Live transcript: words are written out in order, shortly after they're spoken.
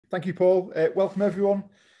Thank you, Paul. Welcome, everyone.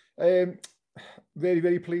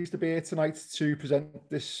 Very pleased to be here tonight to present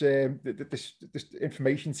this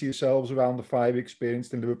information to yourselves around the fire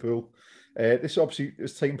experienced in Liverpool. This obviously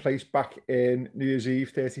has taken place back in New Year's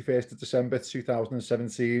Eve, 31st of December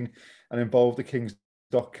 2017, and involved the King's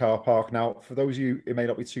Dock car park. Now, for those of you who may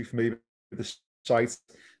not be too familiar with the site,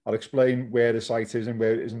 I'll explain where the site is and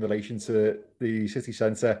where it is in relation to the city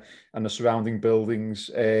centre and the surrounding buildings.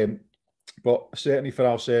 But certainly for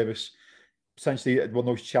our service, potentially one of the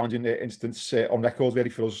most challenging incidents on record really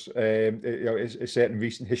for us, is certain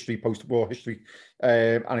recent history, post-war history,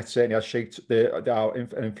 and it certainly has shaped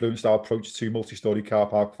and influenced our approach to multi-storey car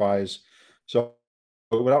park fires. So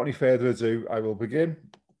without any further ado, I will begin.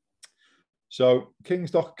 So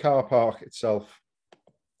King's Dock car park itself.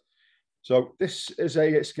 So this is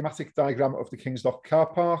a schematic diagram of the King's Dock car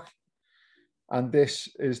park. And this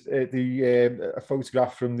is a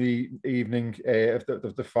photograph from the evening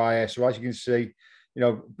of the fire. So as you can see,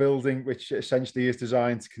 building which essentially is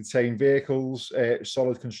designed to contain vehicles,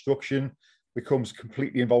 solid construction, becomes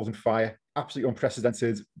completely involved in fire. Absolutely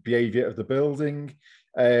unprecedented behaviour of the building.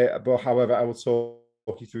 But however, I will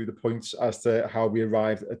talk you through the points as to how we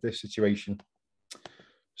arrived at this situation.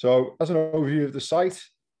 So as an overview of the site,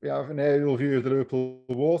 we have an aerial view of the Liverpool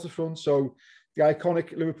waterfront. So the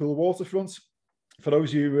iconic Liverpool waterfront. For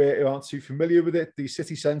those of you who aren't too familiar with it, the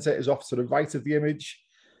city centre is off to the right of the image.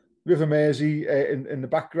 River Mersey in the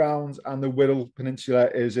background, and the Wirral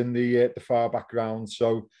Peninsula is in the far background.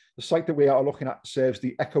 So the site that we are looking at serves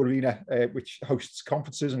the Echo Arena, which hosts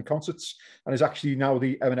conferences and concerts, and is actually now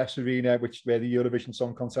the M&S Arena, where the Eurovision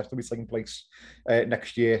Song Contest will be taking place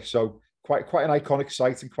next year. So quite an iconic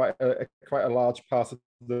site and quite a large part of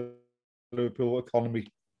the Liverpool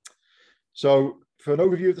economy. So for an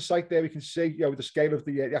overview of the site there, we can see the scale of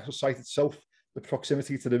the actual site itself, the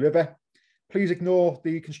proximity to the river. Please ignore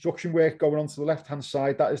the construction work going on to the left-hand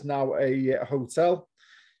side. That is now a hotel.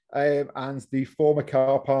 And the former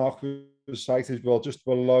car park was sited just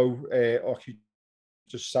below, or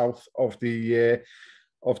just south of the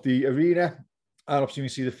arena. And obviously you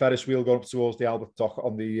can see the Ferris wheel going up towards the Albert Dock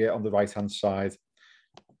on the right-hand side.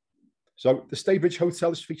 So the Staybridge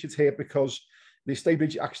Hotel is featured here because the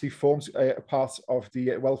Staybridge actually forms a part of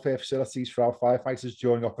the welfare facilities for our firefighters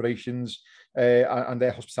during operations, and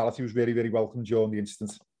their hospitality was really welcome during the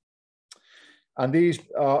incident. And these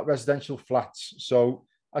are residential flats. So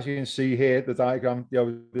as you can see here, the diagram,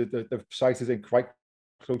 the site is in quite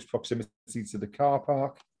close proximity to the car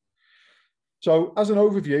park. So as an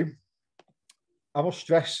overview, I must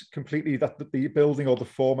stress completely that the building, or the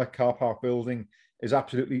former car park building, is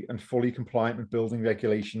absolutely and fully compliant with building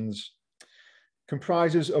regulations.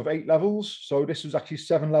 Comprises of 8 levels. So this was actually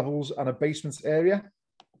 7 levels and a basement area.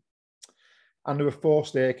 And there were 4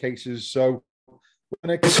 staircases. So we're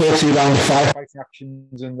going to talk to you around firefighting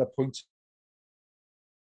actions and the points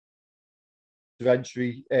of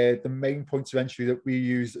entry. The main points of entry that we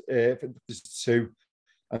use is 2.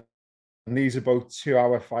 And these are both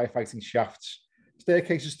 2-hour firefighting shafts.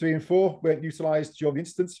 Staircases 3 and 4 weren't utilised during the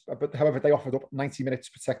incident, but however, they offered up 90 minutes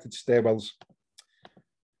protected stairwells.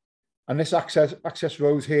 And this access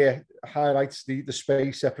road here highlights the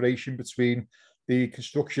space separation between the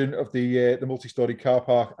construction of the multi-storey car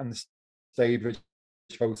park and the Staybridge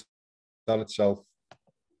Hotel itself.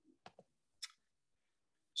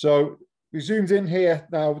 So we zoomed in here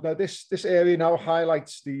now. This area now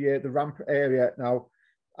highlights the ramp area. Now,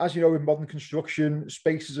 as you know, with modern construction,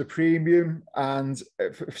 space is a premium, and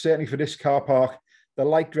certainly for this car park, the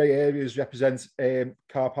light grey areas represent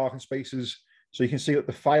car parking spaces. So you can see that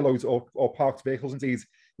the fire loads or parked vehicles indeed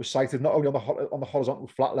were sited not only on the horizontal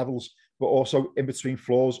flat levels, but also in between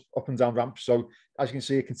floors, up and down ramps. So as you can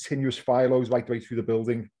see, a continuous fire loads right the way through the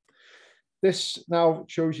building. This now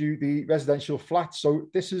shows you the residential flats. So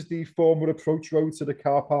this is the former approach road to the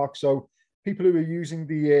car park. So people who are using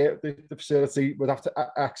the facility would have to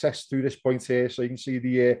access through this point here. So you can see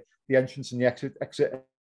the entrance and the exit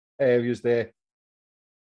areas there.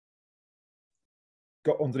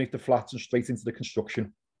 Got underneath the flats and straight into the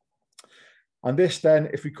construction. And this then,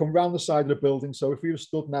 if we come round the side of the building, so if we were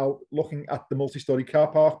stood now looking at the multi-storey car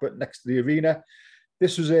park, but next to the arena,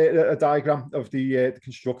 this was a diagram of the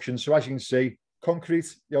construction. So as you can see,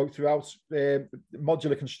 concrete, throughout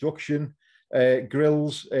modular construction,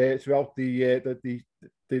 grills throughout the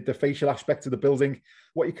facial aspect of the building.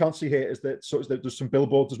 What you can't see here is that there's some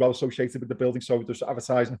billboards as well associated with the building. So there's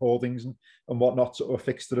advertising hoardings and whatnot sort of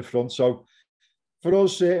affixed to the front. So for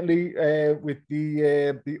us, certainly, with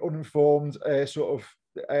the uninformed sort of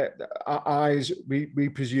our eyes, we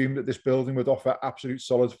presume that this building would offer absolute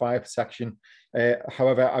solid fire protection.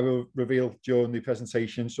 However, I will reveal during the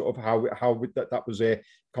presentation sort of how that was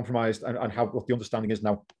compromised and what the understanding is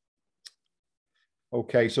now.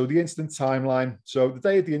 Okay, so the incident timeline. So the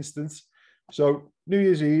day of the incident, so New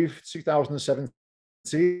Year's Eve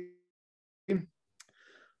 2017.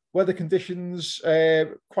 Weather conditions,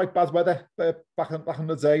 quite bad weather back in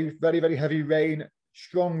the day. Very, very heavy rain,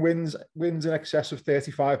 strong winds in excess of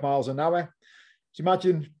 35 miles an hour. So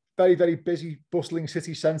imagine very, very busy, bustling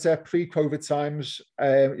city centre, pre-COVID times.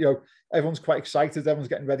 Everyone's quite excited. Everyone's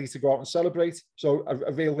getting ready to go out and celebrate. So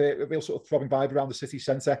a real sort of throbbing vibe around the city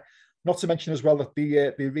centre. Not to mention as well that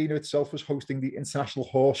the arena itself was hosting the International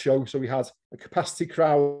Horse Show. So we had a capacity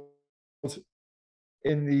crowd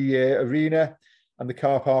in the arena, and the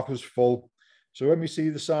car park was full. So when we see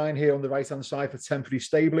the sign here on the right-hand side for temporary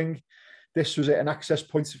stabling, this was an access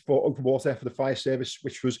point for open water for the fire service,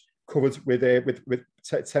 which was covered with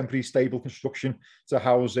temporary stable construction to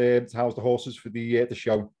house the horses for the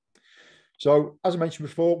show. So as I mentioned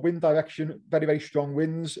before, wind direction, very, very strong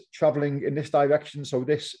winds traveling in this direction. So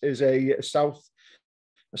this is a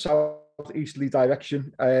southeasterly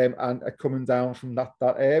direction and coming down from that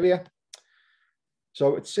area. So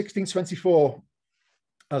at 1624,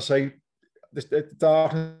 I'll say the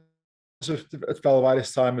darkness fell by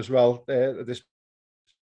this time as well. At this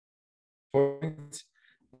point,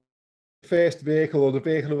 the first vehicle or the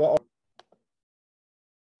vehicle of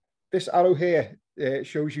this arrow here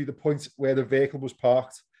shows you the point where the vehicle was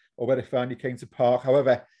parked or where it finally came to park.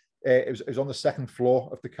 However, it was on the second floor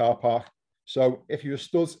of the car park. So if you were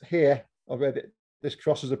stood here or where this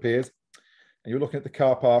cross has appeared and you're looking at the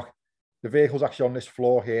car park, the vehicle's actually on this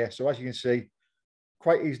floor here. So as you can see,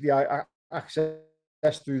 quite easily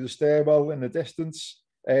access through the stairwell in the distance.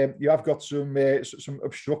 You have got some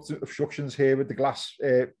obstructions here with the glass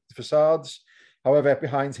facades. However,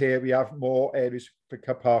 behind here, we have more areas for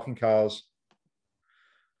parking cars.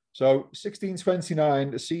 So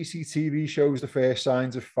 1629, the CCTV shows the first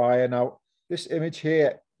signs of fire. Now, this image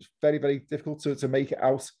here is very, very difficult to make it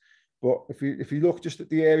out. But if you look just at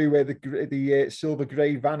the area where the silver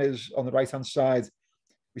grey van is on the right-hand side,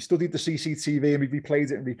 we studied the CCTV and we replayed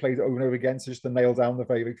it over and over again just to nail down the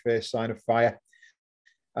very, very first sign of fire.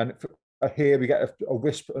 And here we get a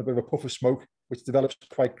wisp of a puff of smoke, which develops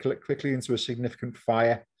quite quickly into a significant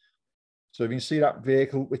fire. So you can see that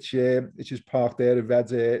vehicle, which is parked there,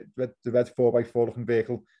 the red 4x4 looking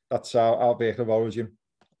vehicle. That's our vehicle of origin.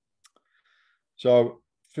 So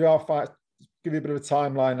through our fire, give you a bit of a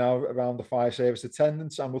timeline now around the fire service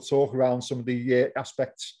attendants, and we'll talk around some of the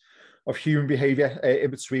aspects of human behaviour in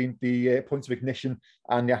between the point of ignition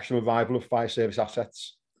and the actual arrival of fire service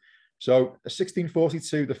assets. So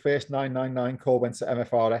 1642, the first 999 call went to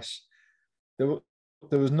MFRS. There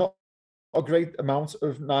was not a great amount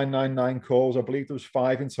of 999 calls. I believe there was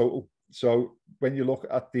 5 in total. So when you look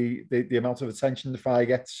at the amount of attention the fire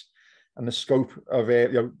gets and the scope of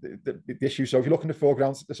the issue. So if you look in the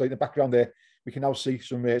foreground, so in the background there, we can now see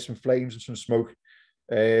some flames and some smoke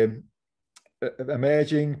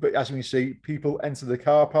emerging. But as we can see, people enter the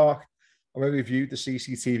car park, and when we viewed the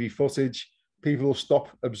CCTV footage, people will stop,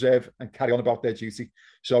 observe, and carry on about their duty.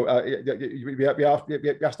 So we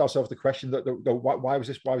asked ourselves the question that why was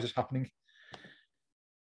this happening?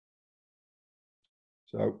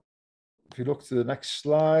 So if you look to the next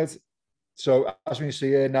slide, so as we see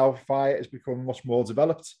here now, fire has become much more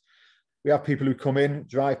developed. We have people who come in,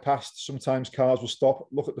 drive past. Sometimes cars will stop,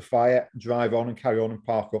 look at the fire, drive on and carry on and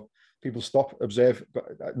park up. People stop, observe, but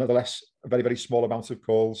nonetheless, a very, very small amount of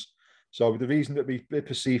calls. So the reason that we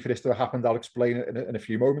perceive for this to have happened, I'll explain it in a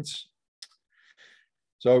few moments.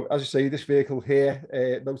 So as you see, this vehicle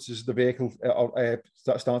here notices the vehicle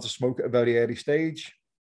starting to smoke at a very early stage.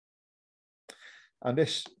 And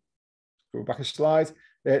this, go back a slide,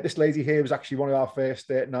 this lady here was actually one of our first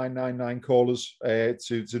 999 callers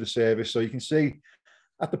to the service. So you can see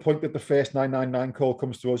at the point that the first 999 call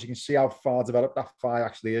comes to us, you can see how far developed that fire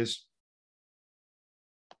actually is.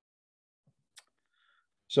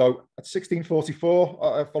 So at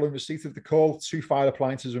 1644, following receipt of the call, 2 fire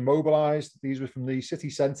appliances were mobilised. These were from the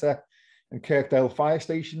city centre and Kirkdale fire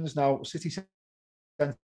stations. Now, city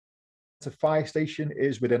centre fire station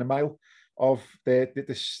is within a mile of the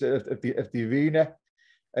arena.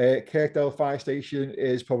 Kirkdale fire station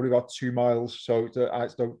is probably about 2 miles. So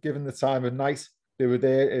given the time of night, they were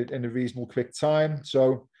there in a reasonable quick time.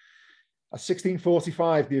 So at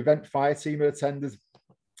 1645, the event fire team had attended.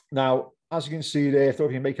 Now, as you can see there, if you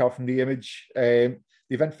can make out from the image, the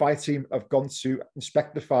event fire team have gone to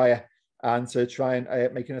inspect the fire and to try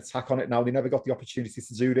and make an attack on it. Now, they never got the opportunity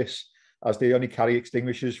to do this as they only carry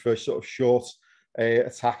extinguishers for sort of short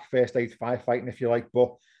attack, first aid, firefighting, if you like.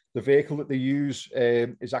 But the vehicle that they use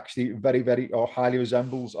is actually very, or highly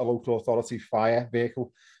resembles a local authority fire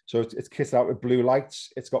vehicle. So it's kitted out with blue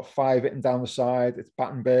lights. It's got fire written down the side. It's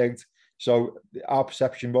Battenberged. So our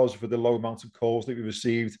perception was, for the low amount of calls that we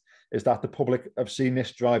received, is that the public have seen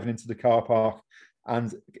this driving into the car park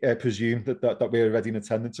and presumed that we're already in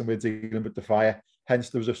attendance and we're dealing with the fire. Hence,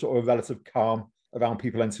 there was a sort of relative calm around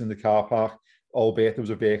people entering the car park, albeit there was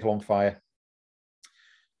a vehicle on fire.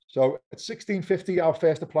 So at 16:50, our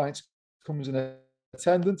first appliance comes in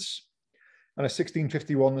attendance, and at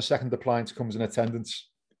 16:51, the second appliance comes in attendance.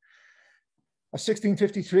 At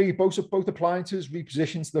 16:53, both appliances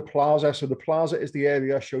repositioned to the plaza. So the plaza is the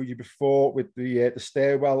area I showed you before with the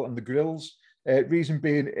stairwell and the grills. Reason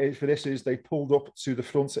being for this is they pulled up to the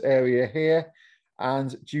front area here,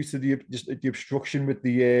 and due to the obstruction with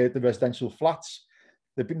the residential flats,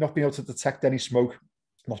 they've not been able to detect any smoke,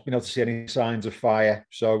 not been able to see any signs of fire.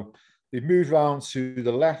 So they've moved around to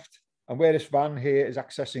the left, and where this van here is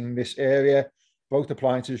accessing this area, both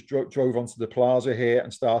appliances drove onto the plaza here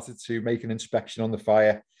and started to make an inspection on the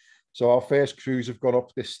fire. So our first crews have gone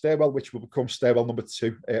up this stairwell, which will become stairwell number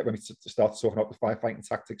 2 when we start talking about the firefighting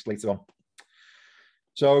tactics later on.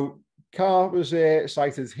 So car was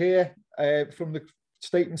sighted here. From the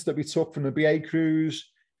statements that we took from the BA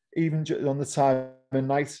crews, even on the time of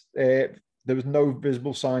night, there was no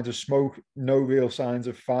visible signs of smoke, no real signs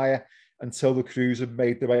of fire until the crews had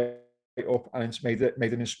made their way up and made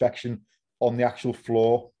an inspection on the actual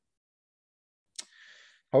floor.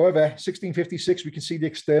 However, 16:56, we can see the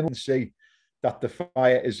external and see that the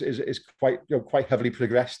fire is quite heavily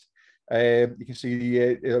progressed. You can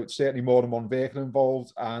see certainly more than one vehicle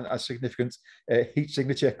involved and a significant heat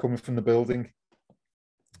signature coming from the building.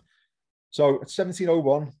 So at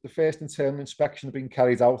 17:01, the first internal inspection had been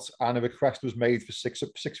carried out, and a request was made for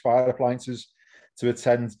six fire appliances to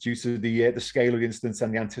attend due to the scale of the incident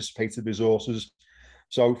and the anticipated resources.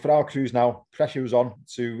 So for our crews now, pressure was on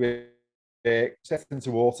to set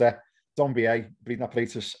into water, don BA, breathing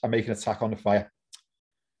apparatus, and make an attack on the fire.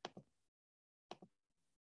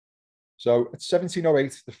 So at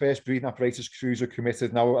 17:08, the first breathing apparatus crews are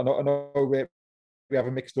committed. Now, I know we have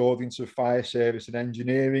a mixed audience of fire service and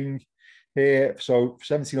engineering here. So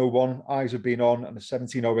 17:01, eyes have been on, and at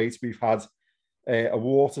 17:08, we've had a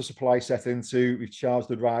water supply set into, we've charged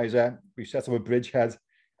the riser, we've set up a bridgehead,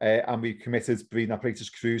 and we committed breathing apparatus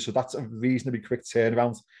crews. So that's a reasonably quick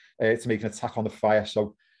turnaround to make an attack on the fire.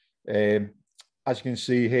 So as you can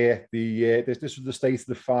see here, this was the state of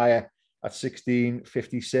the fire at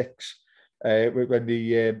 16:56. When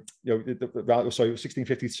the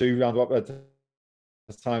 16:52 round up at the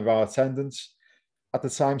time of our attendance. At the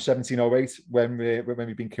time, 17:08, when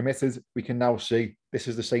we've been committed, we can now see this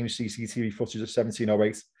is the same CCTV footage as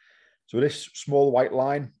 17:08. So this small white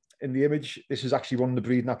line in the image, this is actually one of the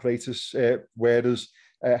breathing apparatus wearers'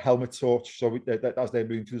 helmet torch. So as they're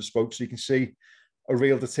moving through the smoke, so you can see a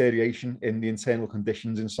real deterioration in the internal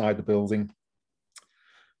conditions inside the building.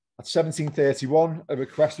 At 17:31, a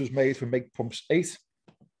request was made for make pumps 8,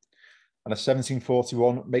 and at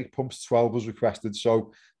 17:41, make pumps 12 was requested.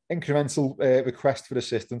 So incremental request for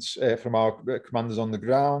assistance from our commanders on the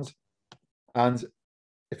ground. And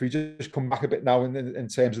if we just come back a bit now in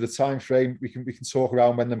terms of the time frame, we can talk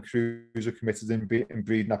around when them crews are committed in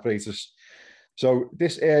breathing apparatus. So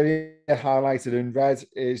this area highlighted in red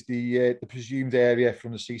is the presumed area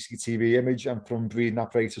from the CCTV image and from breathing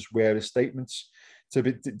apparatus wearer statements to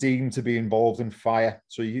be deemed to be involved in fire.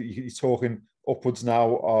 So you're talking upwards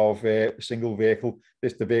now of a single vehicle.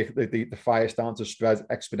 The fire is starting to spread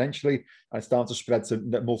exponentially, and it's starting to spread to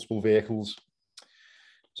multiple vehicles.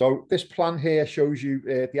 So this plan here shows you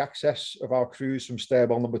the access of our crews from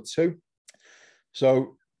stairwell number 2.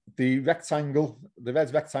 So the red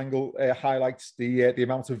rectangle highlights the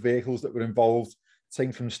amount of vehicles that were involved,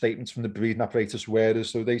 taken from statements from the breathing apparatus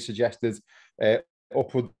wearers. So they suggested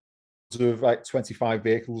upwards of like 25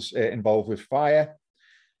 vehicles involved with fire.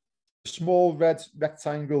 The small red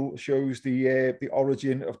rectangle shows the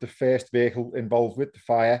origin of the first vehicle involved with the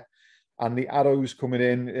fire, and the arrows coming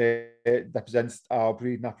in represents our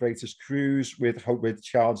breathing apparatus crews with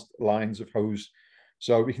charged lines of hose.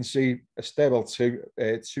 So we can see a stairwell 2,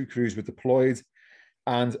 2 crews were deployed,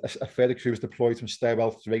 and a further crew was deployed from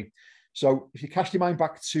stairwell 3. So if you cast your mind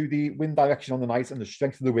back to the wind direction on the night and the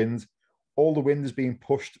strength of the wind, all the wind is being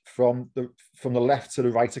pushed from the left to the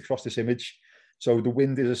right across this image. So the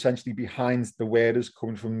wind is essentially behind the wearers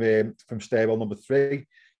coming from stairwell number 3,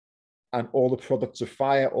 and all the products of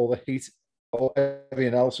fire, all the heat,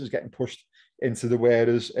 everything else is getting pushed into the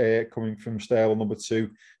wearers coming from stairwell number 2.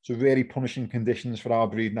 So really punishing conditions for our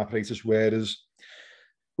breathing apparatus wearers.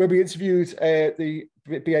 When we interviewed the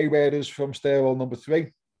BA wearers from stairwell number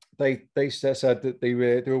 3, they said that they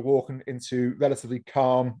were walking into relatively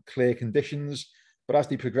calm, clear conditions, but as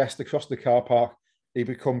they progressed across the car park, they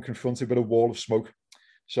become confronted with a wall of smoke.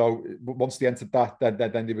 So once they entered that,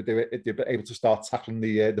 then they were able to start tackling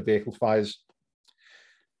the vehicle fires.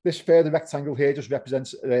 This further rectangle here just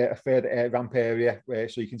represents a further air ramp area,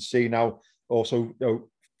 so you can see now also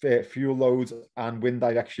fuel load and wind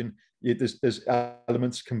direction. There's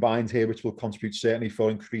elements combined here which will contribute certainly for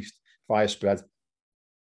increased fire spread.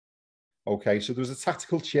 Okay, so there was a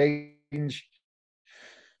tactical change.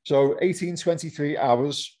 So 1823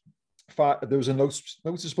 hours, there was a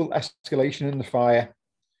noticeable escalation in the fire.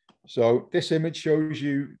 So this image shows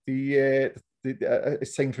you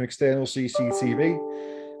it's taken from external CCTV,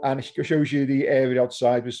 and it shows you the area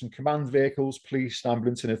outside with some command vehicles, police,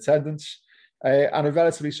 ambulance, and attendants, and a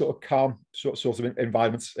relatively sort of calm sort of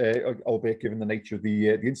environment, albeit given the nature of the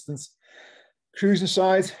incident. Crews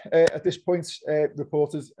inside at this point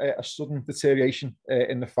reported a sudden deterioration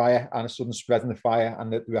in the fire and a sudden spread in the fire,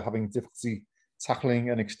 and that they were having difficulty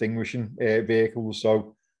tackling and extinguishing vehicles.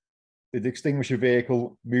 So the extinguisher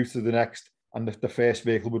vehicle moved to the next, and the first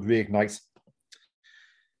vehicle would reignite.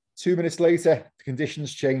 2 minutes later, the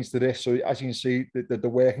conditions changed to this. So as you can see, the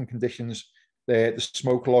working conditions, the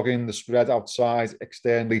smoke logging, the spread outside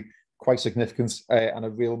externally, quite significant, and a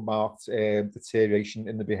real marked deterioration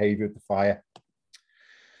in the behaviour of the fire.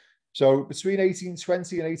 So between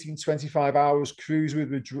 1820 and 1825 hours, crews were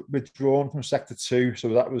withdrawn from sector 2. So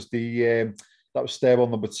that was stairwell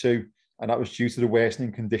number 2, and that was due to the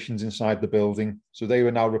worsening conditions inside the building. So they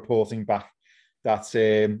were now reporting back that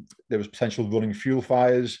there was potential running fuel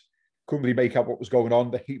fires. Couldn't really make out what was going on.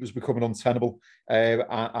 The heat was becoming untenable,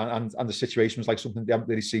 and the situation was like something they haven't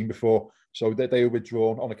really seen before. So they were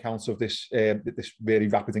withdrawn on account of this really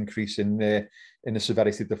rapid increase in the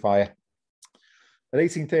severity of the fire. In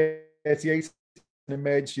 1838, an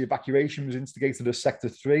emergency evacuation was instigated at sector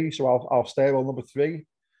 3, so our stairwell number 3,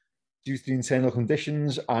 due to the internal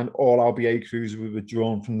conditions, and all our BA crews were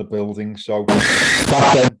withdrawn from the building. So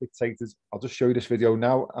that then dictated, I'll just show you this video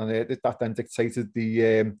now, and that then dictated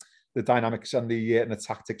the dynamics and the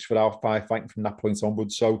tactics for our firefighting from that point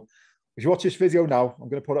onwards. So if you watch this video now, I'm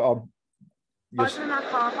going to put it on. Yes. In that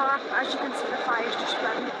car park, as you can see, the fire is just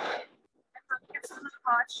spreading. It gets in the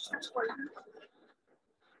car, it's just exploding.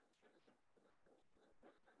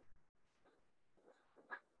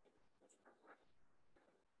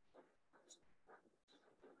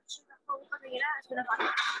 So the whole arena has been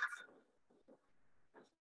evacuated.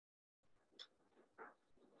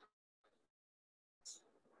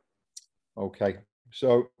 Okay,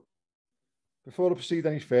 so before I proceed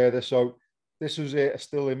any further, so this was a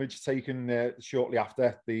still image taken shortly after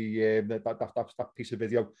that piece of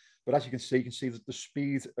video. But as you can see the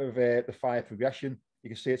speed of the fire progression. You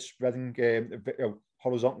can see it spreading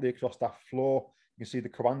horizontally across that floor. You can see the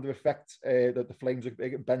commander effect, that the flames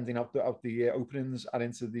are bending out the openings and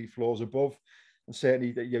into the floors above. And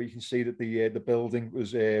certainly, you can see that the building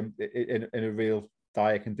was in a real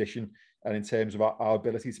dire condition, and in terms of our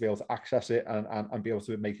ability to be able to access it and be able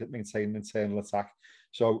to maintain an internal attack.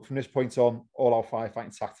 So from this point on, all our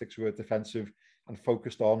firefighting tactics were defensive and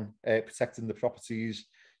focused on protecting the properties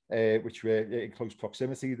which were in close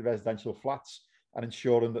proximity, the residential flats, and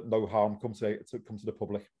ensuring that no harm come to the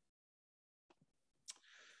public.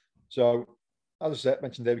 So, as I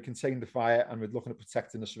mentioned there, we contained the fire and we're looking at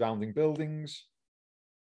protecting the surrounding buildings.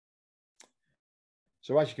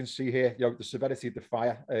 So as you can see here, the severity of the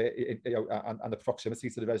fire and the proximity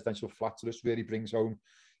to the residential flats, so this really brings home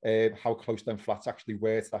how close them flats actually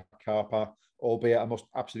were to that car park, albeit I must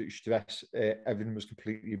absolutely stress everything was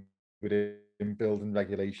completely within building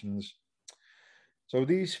regulations. So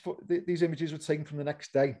these images were taken from the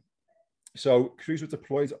next day. So crews were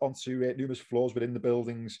deployed onto numerous floors within the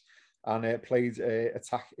buildings and played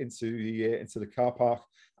attack into the car park.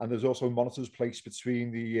 And there's also monitors placed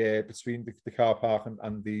between the car park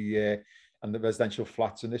and the residential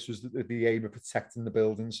flats. And this was the aim of protecting the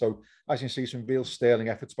building. So as you can see, some real sterling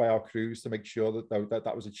efforts by our crews to make sure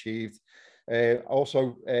that was achieved.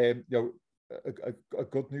 Also, a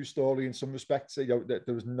good news story in some respects. There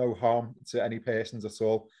was no harm to any persons at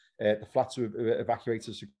all. The flats were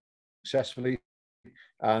evacuated successfully,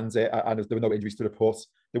 and there were no injuries to report.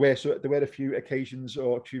 There were a few occasions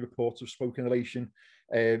or a few reports of smoke inhalation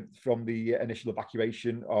from the initial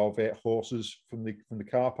evacuation of horses from the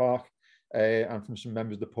car park and from some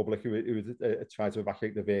members of the public who tried to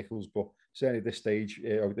evacuate the vehicles. But certainly at this stage,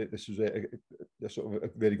 this was a sort of a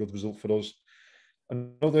really good result for us.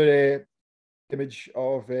 Another image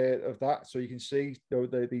of that, so you can see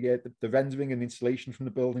the rendering and installation from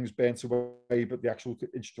the buildings burnt away, but the actual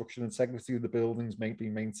construction integrity of the buildings may be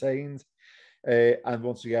maintained, and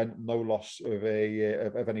once again, no loss of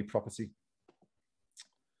any property.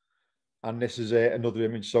 And this is another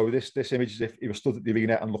image. So this image is if you were stood at the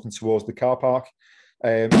arena and looking towards the car park.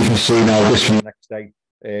 You can see now this from the next day,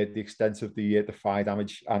 the extent of the fire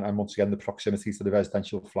damage, and once again the proximity to the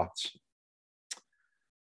residential flats.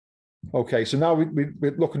 Okay, so now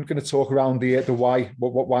we're going to talk around the why.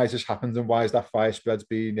 Why has this happened, and why has that fire spread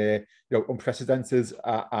been unprecedented,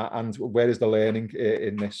 and where is the learning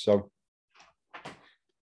in this? So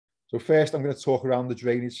first, I'm going to talk around the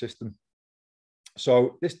drainage system.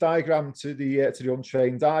 So this diagram to the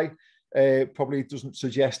untrained eye probably doesn't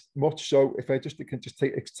suggest much. So if I can just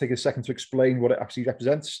take a second to explain what it actually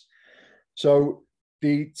represents. So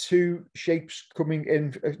the two shapes coming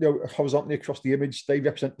in horizontally across the image, they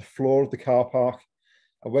represent the floor of the car park.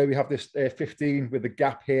 And where we have this 15 with the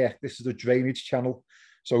gap here, this is a drainage channel.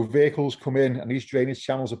 So vehicles come in, and these drainage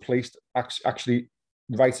channels are placed actually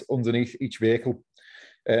right underneath each vehicle.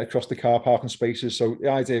 Across the car parking spaces. So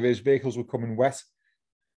the idea is vehicles will come in wet,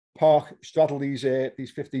 straddle these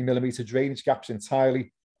 15mm drainage gaps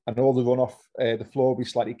entirely, and all the runoff, the floor will be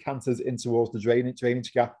slightly canted in towards the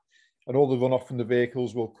drainage gap, and all the runoff from the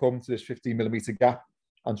vehicles will come to this 15mm gap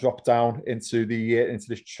and drop down into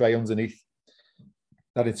this tray underneath,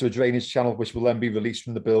 that into a drainage channel, which will then be released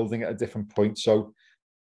from the building at a different point. So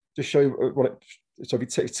just show you so if you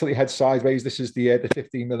tilt your head sideways, this is the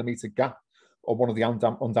 15mm gap on one of the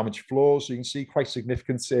undamaged floors. So you can see quite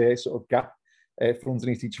significant sort of gap from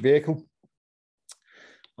underneath each vehicle.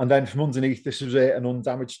 And then from underneath, this is an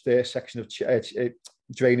undamaged section of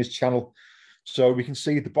drainage channel. So we can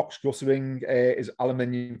see the box guttering is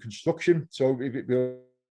aluminium construction. So we're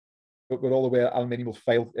all aware aluminium will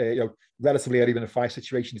fail relatively early in a fire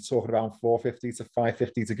situation. It's talking around 450 to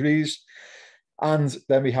 550 degrees. And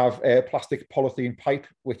then we have a plastic polythene pipe,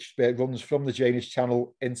 which runs from the drainage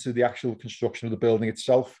channel into the actual construction of the building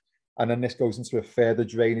itself. And then this goes into a further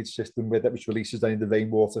drainage system which releases any of the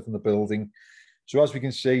rainwater from the building. So as we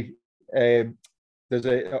can see, there's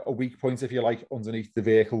a weak point, if you like, underneath the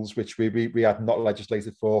vehicles, which we had not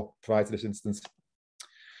legislated for prior to this instance.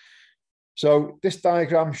 So this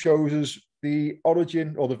diagram shows us the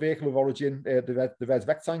origin, or the vehicle of origin, the red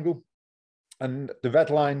rectangle. And the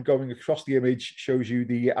red line going across the image shows you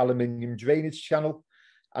the aluminium drainage channel,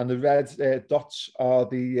 and the red dots are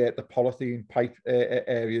the polythene pipe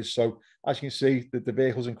areas. So as you can see, the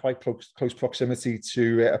vehicle's in quite close proximity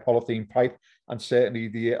to a polythene pipe, and certainly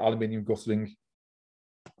the aluminium guttering.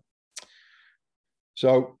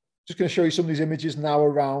 So just going to show you some of these images now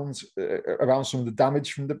around some of the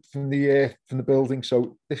damage from the building.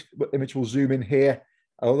 So this image will zoom in here.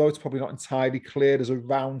 Although it's probably not entirely clear, there's a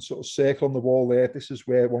round sort of circle on the wall there. This is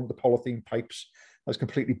where one of the polythene pipes has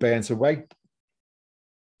completely burnt away.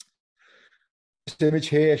 This image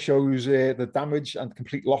here shows the damage and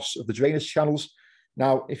complete loss of the drainage channels.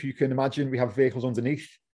 Now, if you can imagine, we have vehicles underneath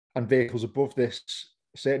and vehicles above this.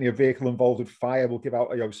 Certainly a vehicle involved with fire will give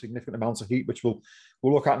out significant amounts of heat, which we'll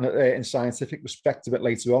look at in scientific respect a bit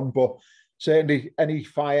later on. But certainly, any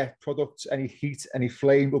fire product, any heat, any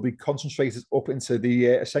flame will be concentrated up into the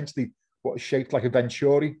essentially what is shaped like a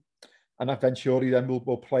venturi, and that venturi then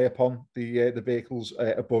will play upon the vehicles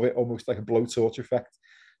above it, almost like a blowtorch effect.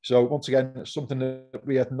 So once again, something that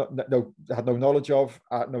we had no knowledge of,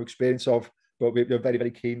 no experience of, but we're very,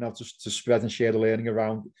 very keen now to spread and share the learning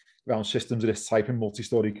around systems of this type in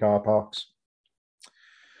multi-storey car parks.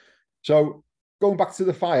 So going back to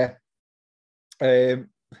the fire.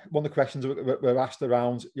 One of the questions were asked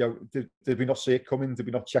around, did we not see it coming? Did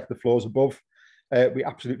we not check the floors above? We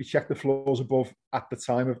absolutely checked the floors above at the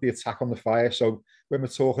time of the attack on the fire. So when we're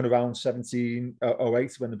talking around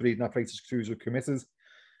 1708, when the breathing apparatus crews were committed,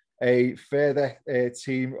 a further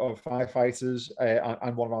team of firefighters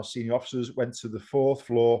and one of our senior officers went to the 4th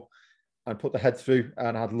floor and put the head through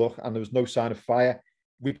and had a look, and there was no sign of fire.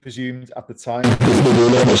 We presumed at the time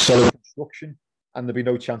it was solid construction, and there'd be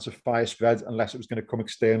no chance of fire spread unless it was going to come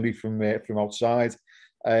externally from outside.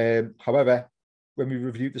 However, when we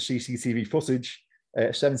reviewed the CCTV footage,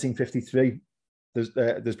 1753,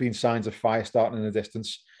 there's been signs of fire starting in the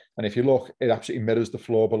distance. And if you look, it absolutely mirrors the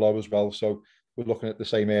floor below as well. So we're looking at the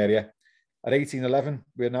same area. At 1811,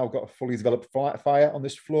 we've now got a fully developed fire on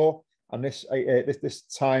this floor. And this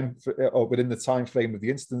time, or within the time frame of the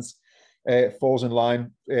instance, falls in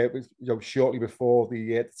line with, shortly before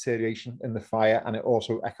the deterioration in the fire, and it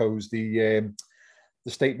also echoes the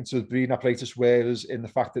statements of the breathing apparatus wearers in the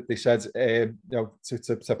fact that they said,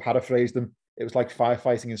 to paraphrase them, it was like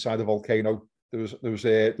firefighting inside a volcano. There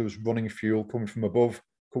was running fuel coming from above.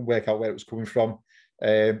 Couldn't work out where it was coming from,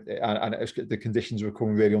 and the conditions were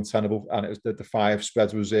becoming really untenable. And it was the fire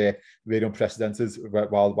spread was really unprecedented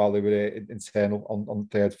while they were internal on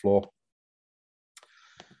the 3rd floor.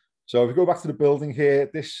 So if we go back to the building here,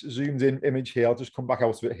 this zoomed in image here, I'll just come back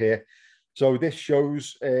out of it here. So this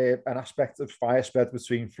shows an aspect of fire spread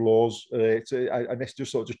between floors, and this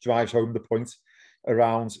just sort of just drives home the point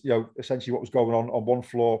around, essentially what was going on one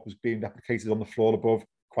floor was being replicated on the floor above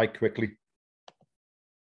quite quickly.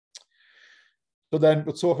 So then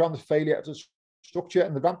we'll talk around the failure of the structure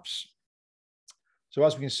and the ramps. So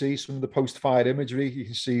as we can see, some of the post-fire imagery, you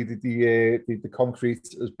can see that the concrete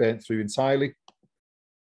has burnt through entirely.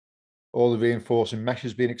 All the reinforcing mesh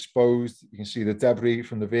has been exposed. You can see the debris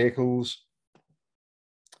from the vehicles.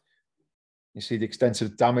 You see the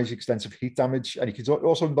extensive damage, extensive heat damage. And you can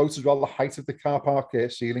also note as well the height of the car park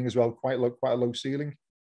ceiling as well, quite a low ceiling.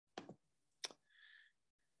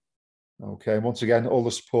 Okay, and once again, all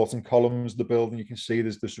the supporting columns, the building, you can see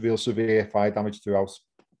there's real severe fire damage throughout.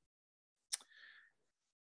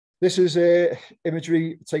 This is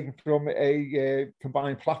imagery taken from a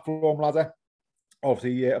combined platform ladder of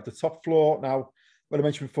the top floor. Now, when I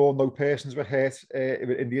mentioned before, no persons were hurt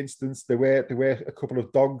in the instance. There were a couple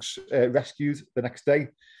of dogs rescued the next day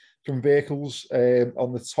from vehicles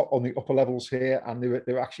on the upper levels here, and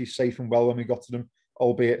they were actually safe and well when we got to them,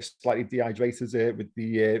 albeit slightly dehydrated with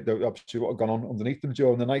the obviously what had gone on underneath them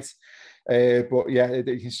during the night. But yeah,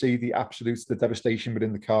 you can see the devastation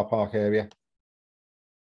within the car park area.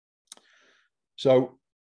 So,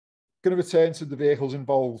 going to return to the vehicles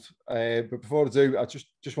involved, but before I do, I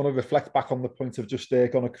just want to reflect back on the point I've just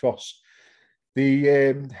gone across.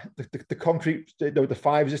 The concrete, the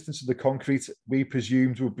fire resistance of the concrete, we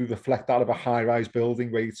presumed would reflect that of a high-rise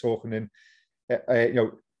building where you're talking in,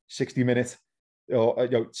 60-minute or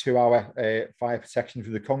 2-hour fire protection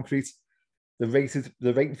through the concrete. The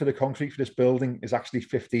rating for the concrete for this building is actually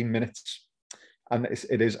 15 minutes, and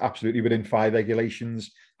it is absolutely within fire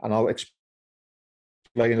regulations. And I'll explain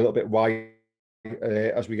a little bit why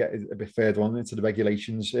as we get a bit further on into the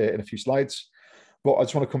regulations in a few slides. But I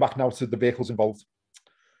just want to come back now to the vehicles involved.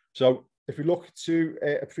 So if we look to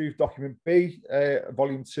approved document B,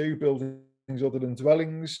 volume 2, buildings other than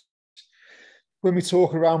dwellings, when we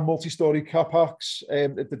talk around multi-storey car parks,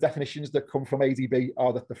 the definitions that come from ADB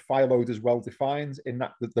are that the fire load is well defined, in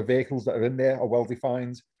that the vehicles that are in there are well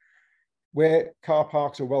defined. Where car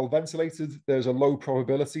parks are well ventilated, there's a low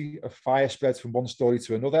probability of fire spread from one story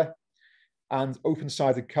to another. And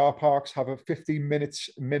open-sided car parks have a 15 minutes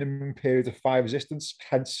minimum period of fire resistance,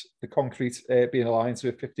 hence the concrete being aligned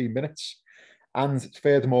to 15 minutes. And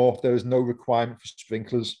furthermore, there is no requirement for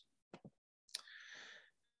sprinklers.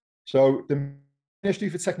 So the Ministry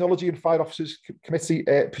for Technology and Fire Officers Committee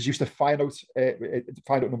produced a fire note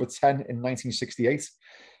number 10 in 1968.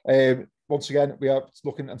 Once again, we are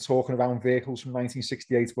looking and talking around vehicles from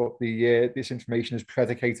 1968, but this information is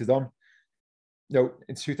predicated on.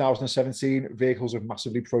 In 2017, vehicles have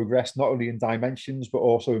massively progressed, not only in dimensions, but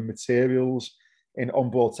also in materials, in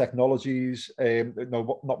onboard technologies.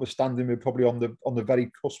 Notwithstanding, we're probably on the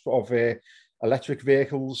very cusp of electric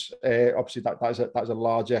vehicles. Obviously, that is a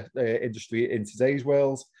larger industry in today's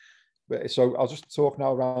world. So I'll just talk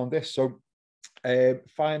now around this. So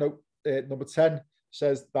fire note number 10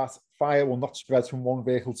 says that fire will not spread from one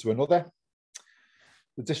vehicle to another.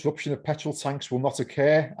 The disruption of petrol tanks will not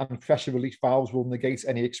occur, and pressure relief valves will negate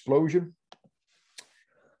any explosion.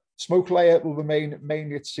 Smoke layer will remain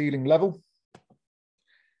mainly at ceiling level,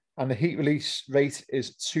 and the heat release rate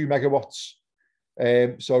is 2 megawatts.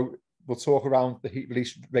 So we'll talk around the heat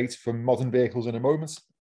release rate from modern vehicles in a moment.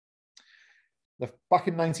 Back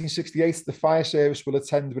in 1968, the fire service will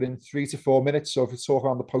attend within 3 to 4 minutes. So if we talk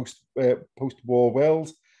around the post-war world,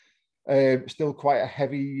 still quite a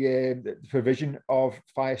heavy provision of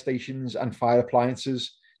fire stations and fire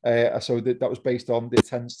appliances. So that was based on the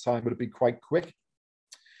attendance time would have been quite quick.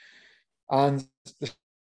 And the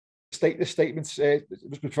statement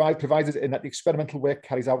was provided in that the experimental work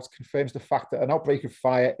carried out confirms the fact that an outbreak of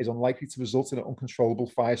fire is unlikely to result in an uncontrollable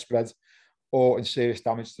fire spread or in serious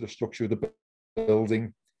damage to the structure of the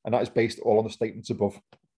building, and that is based all on the statements above.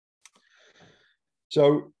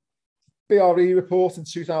 So, BRE report in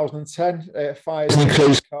 2010, fires in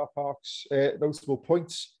closed car parks, notable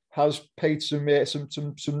points, has paid some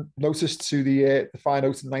notice to the fire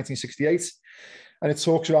note in 1968, and it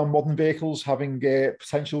talks around modern vehicles having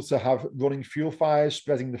potential to have running fuel fires,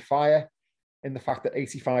 spreading the fire, in the fact that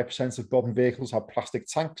 85% of modern vehicles have plastic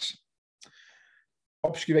tanks.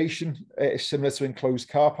 Obscuration is similar to enclosed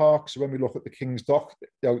car parks. So when we look at the King's Dock,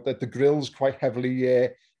 the grill's quite heavily,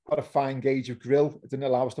 quite a fine gauge of grill. It didn't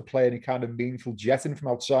allow us to play any kind of meaningful jetting from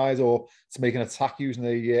outside or to make an attack using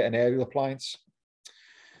an aerial appliance.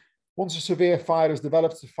 Once a severe fire has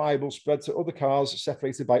developed, the fire will spread to other cars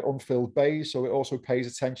separated by unfilled bays. So it also pays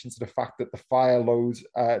attention to the fact that the fire load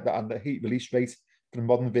and the heat release rate for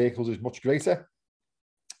modern vehicles is much greater.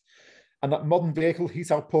 And that modern vehicle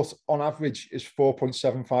heat output on average is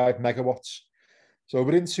 4.75 megawatts. So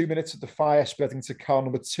within 2 minutes of the fire spreading to car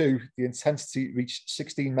number 2, the intensity reached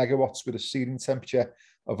 16 megawatts with a ceiling temperature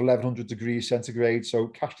of 1100 degrees centigrade. So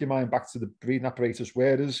cast your mind back to the breathing apparatus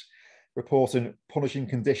wearers, reporting punishing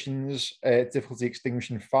conditions, difficulty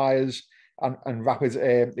extinguishing fires, and rapid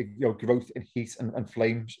growth in heat and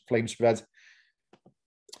flame spread.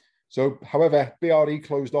 So, however, BRE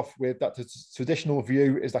closed off with that the traditional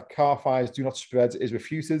view is that car fires do not spread is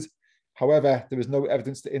refuted. However, there is no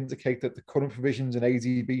evidence to indicate that the current provisions in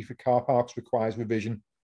ADB for car parks requires revision.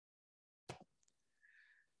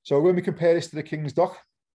 So when we compare this to the King's Dock,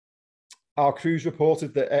 our crews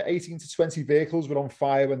reported that 18 to 20 vehicles were on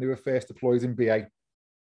fire when they were first deployed in BA.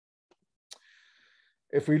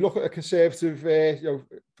 If we look at a conservative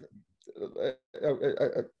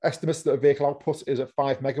estimates that a vehicle output is at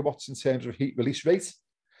 5 megawatts in terms of heat release rate.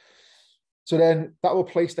 So then that will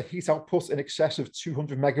place the heat output in excess of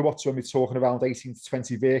 200 megawatts when we're talking around 18 to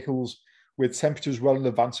 20 vehicles with temperatures well in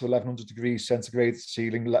advance of 1100 degrees centigrade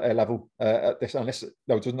ceiling level at this, and this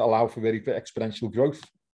doesn't allow for very exponential growth.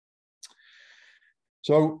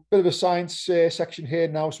 So a bit of a science section here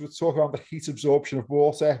now. So we'll talk about the heat absorption of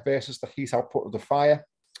water versus the heat output of the fire.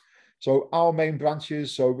 So our main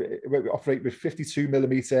branches, so we operate with 52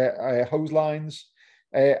 millimeter hose lines,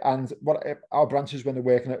 and what our branches, when they're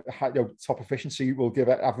working at top efficiency, will give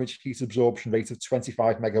an average heat absorption rate of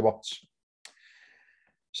 25 megawatts.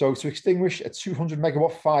 So to extinguish a 200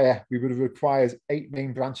 megawatt fire, we would have required 8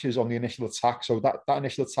 main branches on the initial attack. So that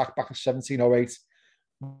initial attack back in 1708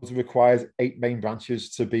 would have required 8 main branches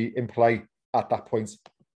to be in play at that point.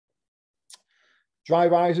 Dry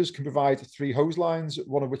risers can provide 3 hose lines,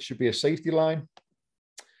 one of which should be a safety line.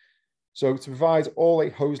 So to provide all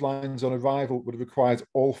 8 hose lines on arrival would have required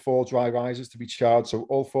all 4 dry risers to be charged. So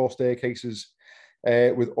all 4 staircases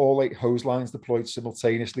with all 8 hose lines deployed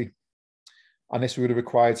simultaneously. And this would have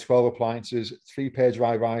required 12 appliances, 3 per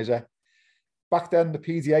dry riser. Back then, the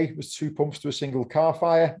PDA was 2 pumps to a single car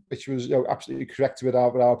fire, which was absolutely correct with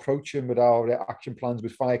our approach and with our action plans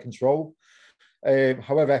with fire control.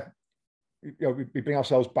 However, we bring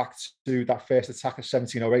ourselves back to that first attack of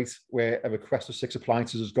 1708, where a request of 6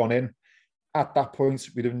 appliances has gone in. At that point,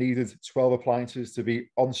 we'd have needed 12 appliances to be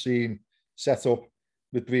on scene, set up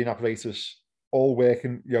with breathing apparatus, all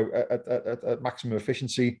working at maximum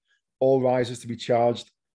efficiency, all risers to be charged,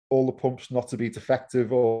 all the pumps not to be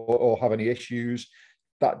defective or have any issues.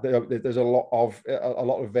 That there's a lot of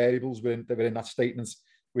variables within that statement,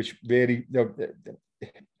 which really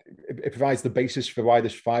it provides the basis for why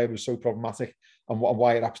this fire was so problematic and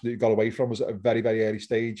why it absolutely got away from us at a very, very early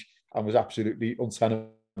stage and was absolutely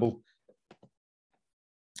untenable.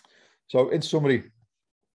 So in summary,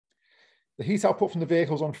 the heat output from the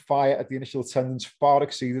vehicles on fire at the initial attendance far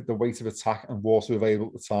exceeded the weight of attack and water available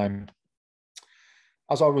at the time.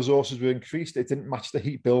 As our resources were increased, it didn't match the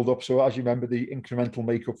heat build-up. So as you remember, the incremental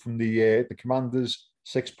makeup from the commanders,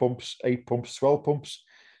 6 pumps, 8 pumps, 12 pumps,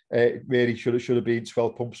 it really should have been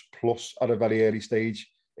 12 pumps plus at a very early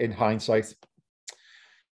stage in hindsight.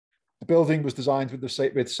 The building was designed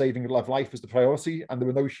with saving of life as the priority, and there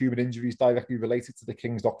were no human injuries directly related to the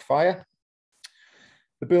King's Dock fire.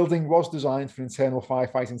 The building was designed for internal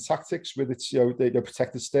firefighting tactics with its the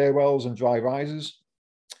protected stairwells and dry risers.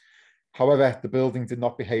 However, the building did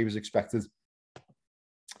not behave as expected,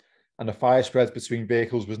 and the fire spread between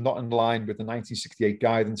vehicles was not in line with the 1968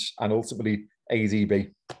 guidance and ultimately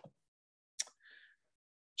ADB.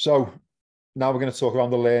 So now we're going to talk around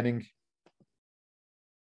the learning.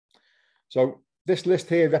 So this list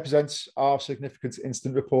here represents our significant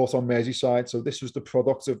incident report on Merseyside. So this was the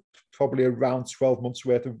product of probably around 12 months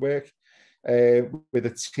worth of work with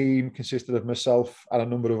a team consisted of myself and a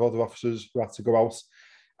number of other officers who had to go out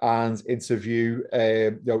and interview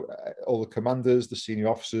all the commanders, the senior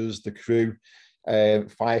officers, the crew,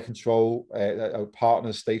 fire control,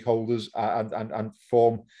 partners, stakeholders, and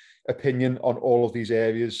form opinion on all of these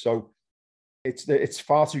areas. So it's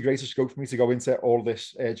far too great a scope for me to go into all of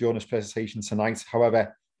this during this presentation tonight.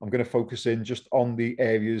 However, I'm going to focus in just on the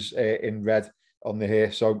areas in red on the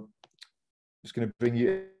here. So I'm just going to bring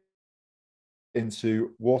you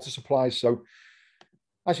into water supplies. So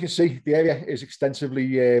As you can see, the area is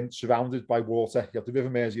extensively surrounded by water. You have the River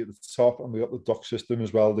Mersey at the top, and we've got the dock system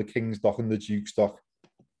as well, the King's Dock and the Duke's Dock.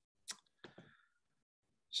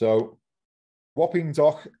 So, Wapping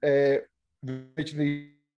Dock,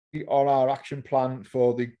 originally on our action plan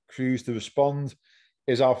for the crews to respond,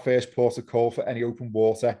 is our first port of call for any open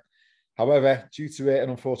water. However, due to an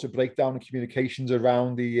unfortunate breakdown in communications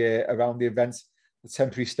around the event, the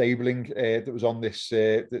temporary stabling that was on this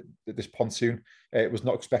this pontoon, it was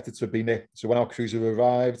not expected to have been there. So when our crews have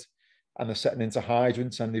arrived and they're setting into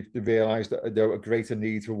hydrants, and they've realised that a greater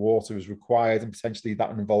need for water is required, and potentially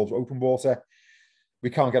that involves open water, we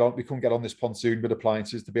couldn't get on this pontoon with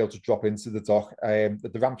appliances to be able to drop into the dock.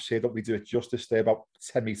 The ramps here that we do it justice, they're about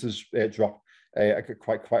 10 metres drop,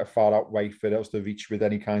 quite a far out way for us to reach with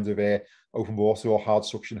any kind of open water or hard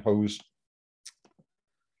suction hose.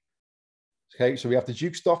 Okay, so we have the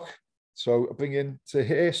Duke's Dock. So I'll bring in to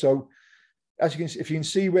here. So as you can see, if you can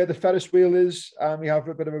see where the Ferris wheel is, we have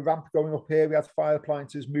a bit of a ramp going up here. We have fire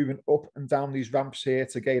appliances moving up and down these ramps here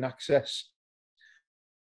to gain access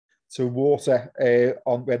to water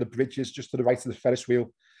on where the bridge is, just to the right of the Ferris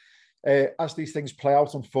wheel. As these things play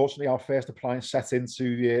out, unfortunately, our first appliance set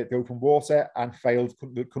into the open water and failed,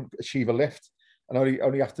 couldn't achieve a lift. And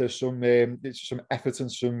only after some effort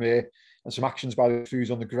and some actions by the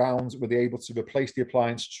crews on the ground were they able to replace the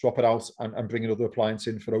appliance, swap it out, and bring another appliance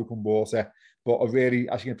in for open water. But a really,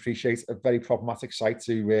 as you can appreciate, a very problematic site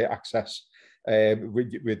to access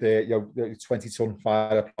with 20-ton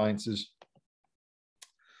fire appliances.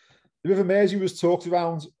 The River Mersey was talked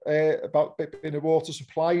around about being a water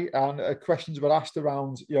supply, and questions were asked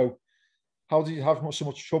around, how do you have so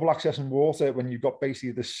much trouble accessing water when you've got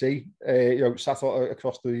basically the sea, sat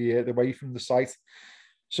across the way from the site?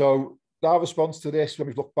 So our response to this, when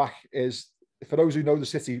we look back, is, for those who know the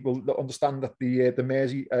city will understand that the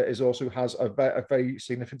Mersey also has a very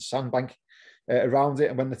significant sandbank around it,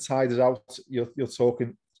 and when the tide is out, you're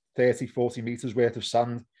talking 30-40 meters worth of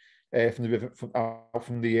sand from the river,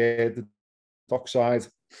 from the dockside.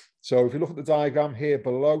 So if you look at the diagram here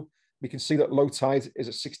below, we can see that low tide is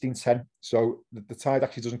at 16:10. So the tide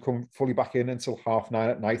actually doesn't come fully back in until 9:30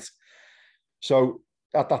 at night. So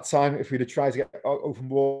at that time, if we'd have tried to get open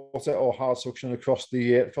water or hard suction across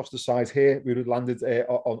the side here, we would have landed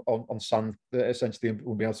on sand, essentially, and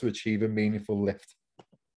we'll be able to achieve a meaningful lift.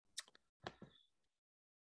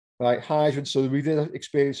 Right, hydrants. So we did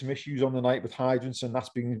experience some issues on the night with hydrants, and that's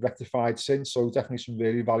been rectified since. So definitely some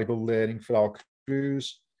really valuable learning for our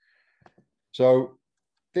crews. So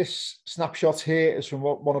this snapshot here is from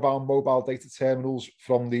one of our mobile data terminals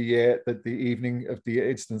from the evening of the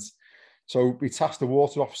incident. So we tasked the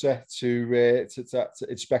water officer to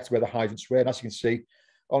inspect where the hydrants were. And as you can see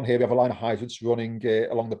on here, we have a line of hydrants running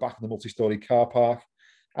along the back of the multi-storey car park.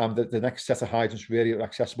 And the next set of hydrants really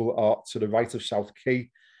accessible are to the right of South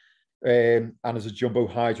Quay. And there's a jumbo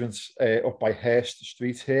hydrant up by Hurst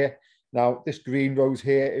Street here. Now, this green road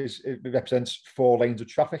here it represents 4 lanes of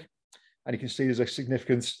traffic. And you can see there's a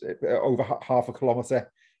significant, over half a kilometre,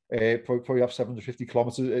 probably have 750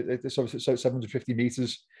 kilometres, so 750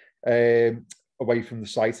 metres away from the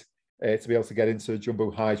site to be able to get into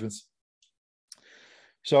jumbo hydrants.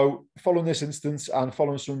 So following this instance and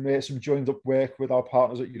following some joined up work with our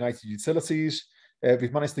partners at United Utilities,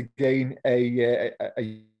 we've managed to gain a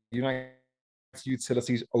United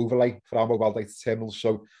Utilities overlay for our mobile data terminals.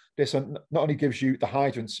 So this not only gives you the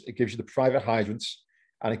hydrants, it gives you the private hydrants,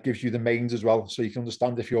 and it gives you the mains as well. So you can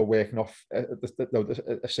understand if you're working off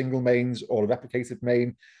a single mains or a replicated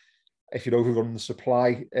main, if you're overrunning the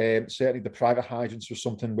supply. Certainly the private hydrants was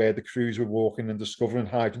something where the crews were walking and discovering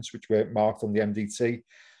hydrants which were marked on the MDT.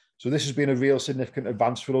 So this has been a real significant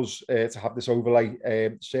advance for us to have this overlay.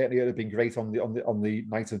 Certainly it had been great on the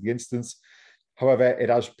night of the instance. However, it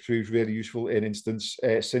has proved really useful in instance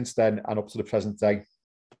since then and up to the present day.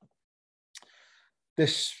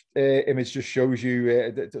 This image just shows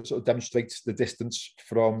you, sort of demonstrates the distance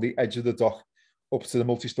from the edge of the dock up to the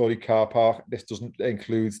multi-storey car park. This doesn't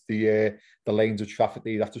include the lanes of traffic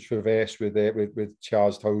that you have to traverse with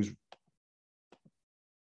charged hose.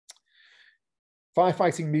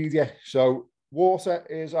 Firefighting media. So water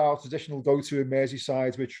is our traditional go-to in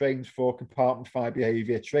Merseyside. We're trained for compartment fire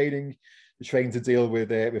behaviour training. We're trained to deal with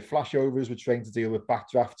flashovers. We're trained to deal with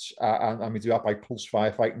backdrafts, and we do that by pulse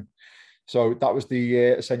firefighting. So that was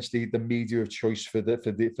essentially the media of choice for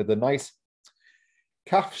the night.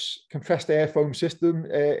 CAF's compressed air foam system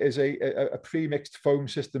is a pre-mixed foam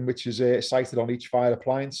system which is sited on each fire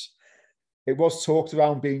appliance. It was talked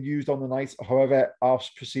around being used on the night. However, our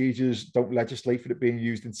procedures don't legislate for it being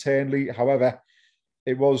used internally. However,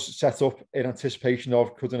 it was set up in anticipation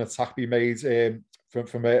of could an attack be made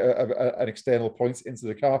from an external point into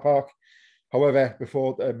the car park. However,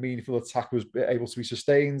 before a meaningful attack was able to be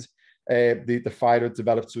sustained, the fire had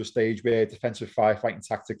developed to a stage where defensive firefighting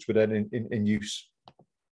tactics were then in use.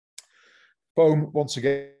 Foam, once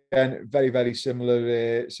again, very, very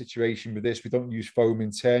similar situation with this. We don't use foam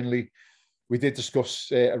internally. We did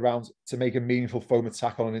discuss around to make a meaningful foam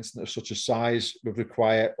attack on an incident of such a size would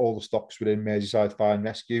require all the stocks within Merseyside Fire and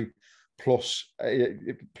Rescue, plus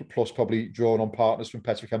probably drawn on partners from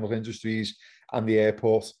petrochemical industries and the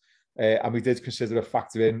airport. And we did consider a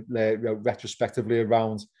factor in retrospectively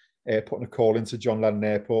around putting a call into John Lennon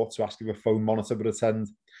Airport to ask if a phone monitor would attend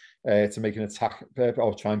to make an attack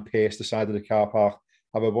or try and pierce the side of the car park.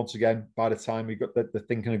 However, once again, by the time we got the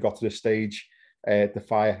thinking had got to this stage, the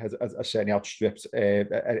fire has certainly outstripped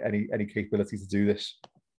any capability to do this.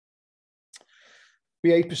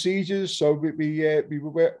 BA procedures. So we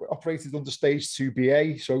were operated under stage 2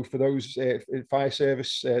 BA. So for those fire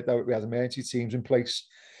service, that we had emergency teams in place,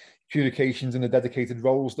 communications and the dedicated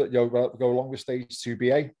roles that go along with stage 2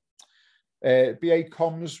 BA. BA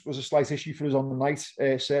comms was a slight issue for us on the night,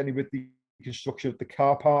 certainly with the construction of the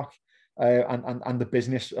car park and the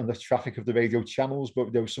business and the traffic of the radio channels,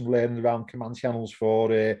 but there was some learning around command channels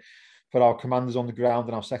for our commanders on the ground,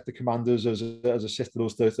 and our sector commanders has assisted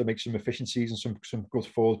us to make some efficiencies and some good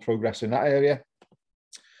forward progress in that area.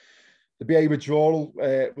 The BA withdrawal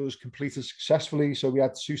was completed successfully, so we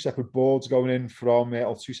had two separate boards going in from,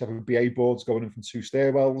 or two separate BA boards going in from two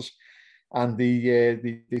stairwells, and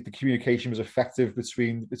the communication was effective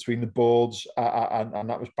between the boards, and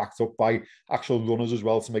that was backed up by actual runners as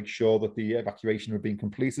well to make sure that the evacuation had been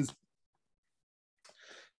completed.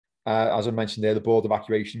 As I mentioned there, the board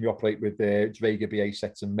evacuation, we operate with Drager BA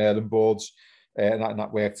sector and Merlin boards, and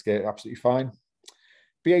that worked absolutely fine.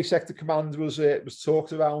 BA sector command was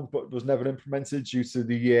talked around, but was never implemented due to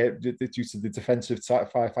the defensive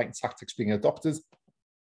firefighting tactics being adopted.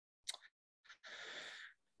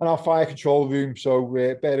 And our fire control room, so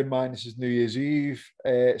bear in mind this is New Year's Eve,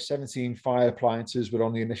 17 fire appliances were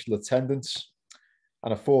on the initial attendance,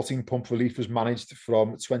 and a 14 pump relief was managed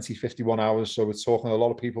from 20:51 hours. So we're talking a lot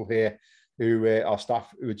of people here who are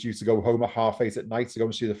staff who are due to go home at 8:30 at night to go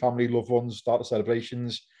and see the family, loved ones, start the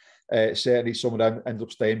celebrations. Certainly some of them end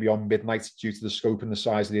up staying beyond midnight due to the scope and the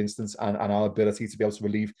size of the instance and our ability to be able to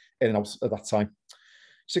relieve in and out at that time.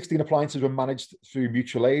 16 appliances were managed through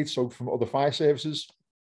mutual aid, so from other fire services.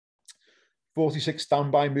 46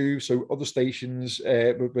 standby moves, so other stations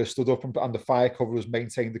were stood up and the fire cover was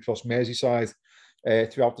maintained across Merseyside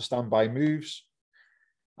throughout the standby moves.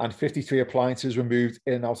 And 53 appliances were moved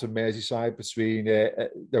in and out of Merseyside between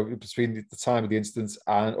the time of the incident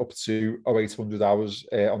and up to 0800 hours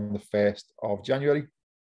on the 1st of January.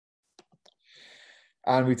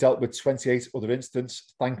 And we dealt with 28 other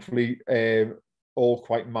incidents, thankfully all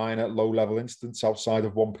quite minor, low-level incidents outside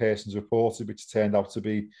of one person's reported, which turned out to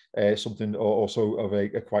be something also of a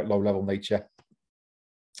quite low-level nature.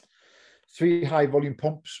 3 high-volume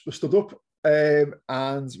pumps were stood up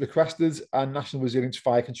and requested, and National Resilience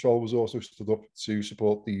Fire Control was also stood up to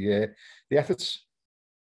support the efforts.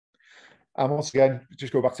 And once again,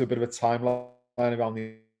 just go back to a bit of a timeline around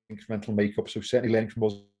the incremental makeup. So certainly learning from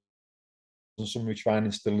us, and something we try and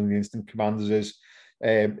instill in the incident commanders is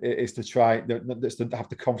to try to have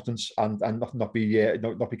the confidence and not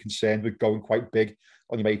be concerned with going quite big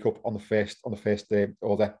on your makeup on the first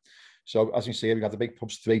order. So as you see, we had the big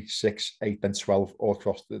pumps 3, 6, 8, then 12 all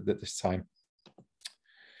across this time.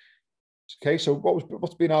 Okay, so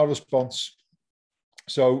what's been our response?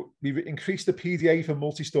 So we've increased the PDA for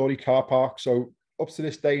multi-storey car park. So up to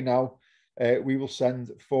this day now, we will send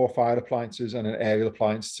 4 fire appliances and an aerial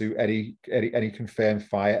appliance to any confirmed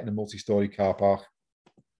fire in a multi-storey car park.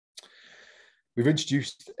 We've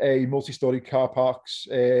introduced a multi-storey car parks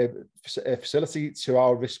facility to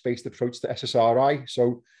our risk-based approach to SSRI.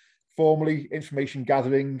 So formally, information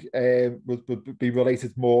gathering would be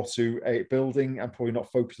related more to a building and probably not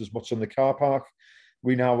focused as much on the car park.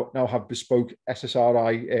 We now have bespoke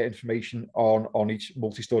SSRI information on each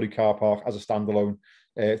multi-storey car park as a standalone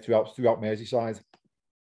throughout Merseyside.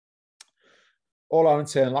 All our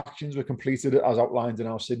internal actions were completed as outlined in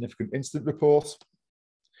our significant incident report.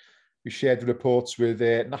 We shared the reports with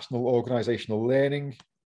National Organisational Learning,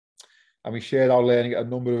 and we shared our learning at a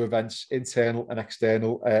number of events, internal and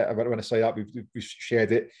external. When I say that, we've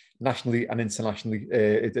shared it nationally and internationally.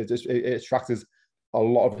 It attracted a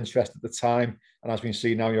lot of interest at the time, and as we can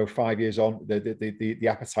see now, 5 years on, the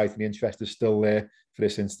appetite and the interest is still there for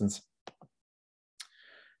this instance.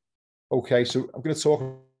 Okay, so I'm going to talk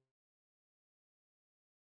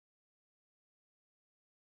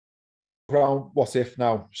around what if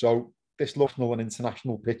now. So this national and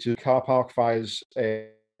international picture. Car park fires,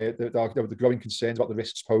 the growing concerns about the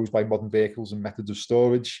risks posed by modern vehicles and methods of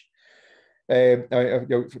storage.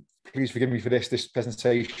 Please forgive me for this. This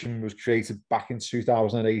presentation was created back in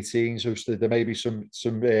 2018, so there may be some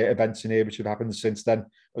events in here which have happened since then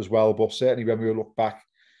as well. But certainly, when we look back,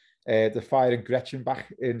 the fire in Gretchen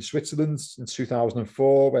back in Switzerland in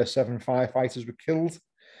 2004, where 7 firefighters were killed.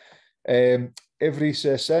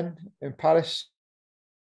 Ivry-sur-Seine in Paris,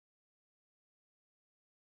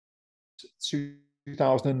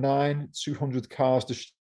 2009, 200 cars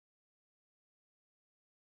destroyed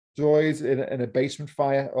in a basement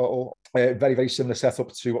fire, or very, very similar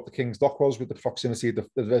setup to what the King's Dock was, with the proximity of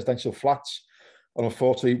the residential flats. And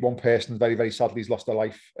unfortunately, one person very, very sadly has lost their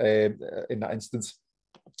life in that instance.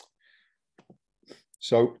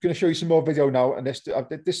 So I'm going to show you some more video now, and this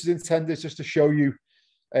is intended just to show you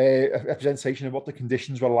a representation of what the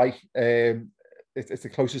conditions were like. It's the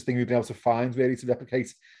closest thing we've been able to find, really, to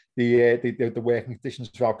replicate the working conditions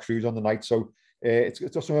for our crews on the night. So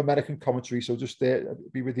it's also American commentary, so just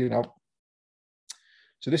be with you now.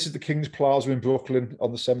 So this is the King's Plaza in Brooklyn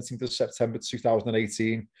on the 17th of September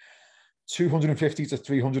 2018. 250 to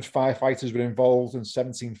 300 firefighters were involved, and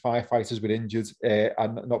 17 firefighters were injured,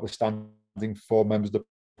 and notwithstanding 4 members of the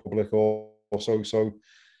public also. So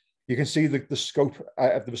you can see the scope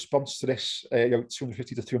of the response to this.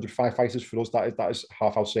 250 to 300 firefighters for us, that is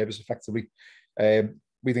half-hour service effectively.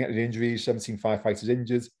 We didn't get any injuries, 17 firefighters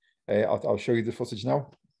injured. I'll show you the footage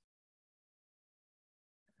now.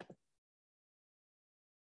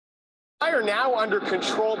 Fire now under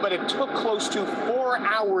control, but it took close to 4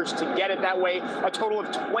 hours to get it that way. A total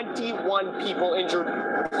of 21 people injured,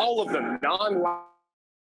 all of them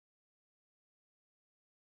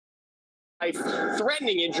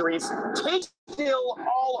non-life-threatening injuries. Take still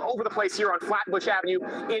all over the place here on Flatbush Avenue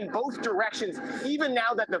in both directions. Even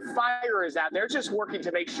now that the fire is out, they're just working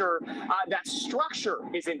to make sure that structure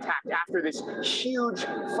is intact after this huge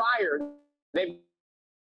fire. They've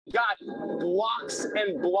got blocks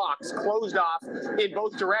and blocks closed off in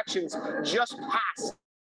both directions just past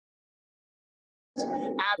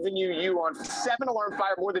Avenue U on 7-alarm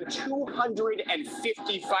fire. More than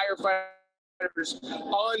 250 firefighters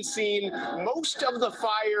on scene. Most of the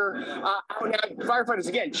fire, firefighters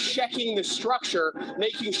again checking the structure,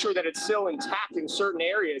 making sure that it's still intact in certain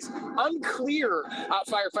areas. Unclear,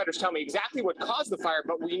 firefighters tell me exactly what caused the fire,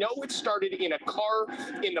 but we know it started in a car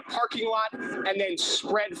in the parking lot and then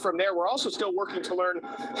spread from there. We're also still working to learn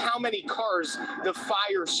how many cars the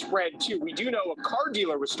fire spread to. We do know a car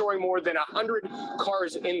dealer was storing more than 100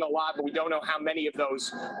 cars in the lot, but we don't know how many of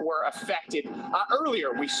those were affected.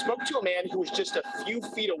 Earlier, we spoke to a man who was just a few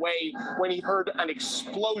feet away when he heard an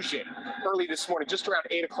explosion early this morning, just around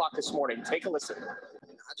 8 o'clock this morning. Take a listen.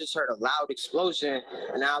 I just heard a loud explosion,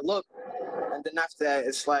 and I looked, and then after that,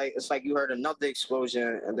 it's like you heard another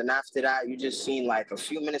explosion, and then after that, you just seen like a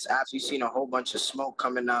few minutes after, you seen a whole bunch of smoke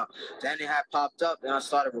coming out. Then it had popped up, and I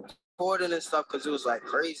started recording and stuff because it was like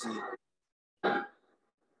crazy.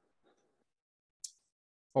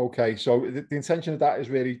 Okay, so the intention of that is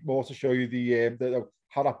really more to show you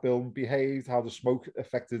how that building behaved, how the smoke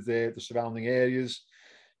affected the surrounding areas.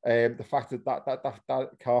 The fact that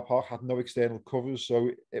car park had no external covers,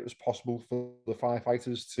 so it was possible for the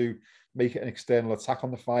firefighters to make an external attack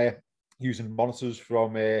on the fire using monitors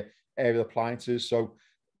from aerial appliances. So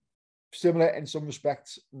similar in some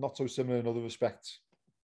respects, not so similar in other respects.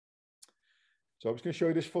 So I'm just going to show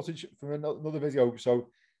you this footage from another video. So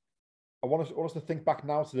I want us to think back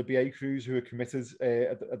now to the BA crews who were committed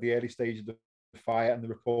at the early stage of the fire and the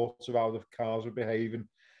reports of how the cars were behaving.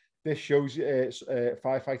 This shows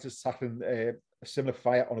firefighters tackling a similar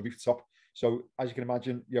fire on a rooftop. So as you can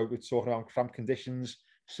imagine, we're talking around cramped conditions.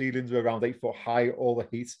 Ceilings were around 8 foot high. All the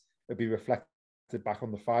heat would be reflected back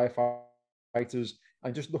on the firefighters.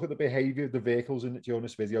 And just look at the behavior of the vehicles during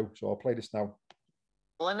this video. So I'll play this now.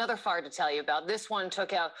 Well, another fire to tell you about. This one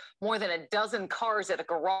took out more than a dozen cars at a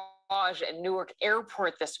garage at Newark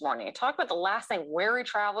Airport this morning. Talk about the last thing wary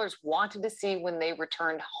travelers wanted to see when they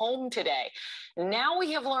returned home today. Now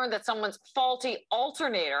we have learned that someone's faulty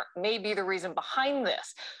alternator may be the reason behind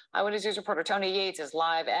this. Eyewitness News reporter Tony Yates is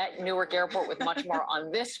live at Newark Airport with much more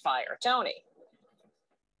on this fire. Tony.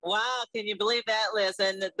 Wow, can you believe that, Liz?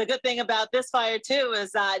 And the good thing about this fire, too,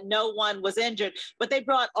 is no one was injured. But they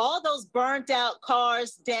brought all those burnt out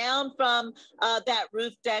cars down from that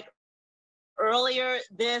roof deck earlier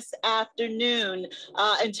this afternoon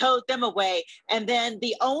and towed them away. And then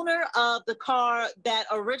the owner of the car that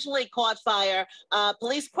originally caught fire,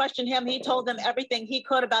 police questioned him. He told them everything he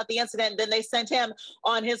could about the incident. Then they sent him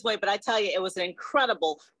on his way. But I tell you, it was an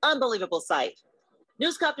incredible, unbelievable sight.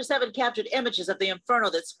 Newscopter 7 captured images of the inferno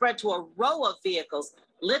that spread to a row of vehicles,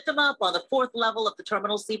 lit them up on the 4th level of the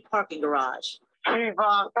Terminal C parking garage. Chief,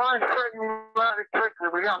 5 quickly.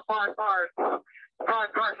 We got 5 cars. 5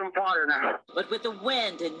 cars from fire now. But with the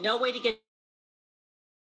wind and no way to get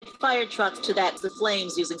fire trucks to the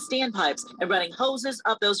flames using standpipes and running hoses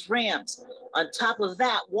up those ramps. On top of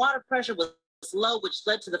that, water pressure was low, which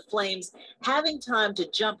led to the flames having time to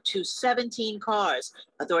jump to 17 cars.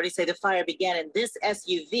 Authorities say the fire began in this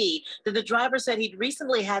SUV that the driver said he'd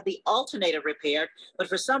recently had the alternator repaired, but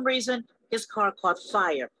for some reason, his car caught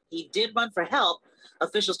fire. He did run for help.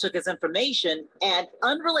 Officials took his information, and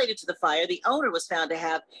unrelated to the fire, the owner was found to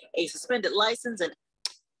have a suspended license. And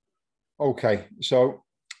okay, so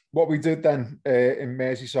what we did then in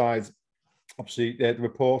Merseyside, obviously the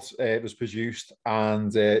report was produced,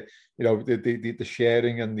 and you know, the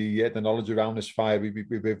sharing and the knowledge around this fire, we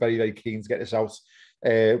were very, very keen to get this out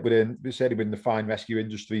within the fire and rescue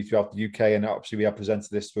industry throughout the UK, and obviously we have presented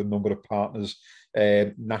this to a number of partners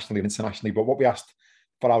nationally and internationally. But what we asked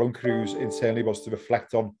for our own crews internally was to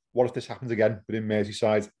reflect on what if this happens again within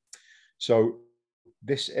Merseyside. So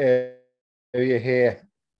this area here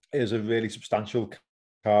is a really substantial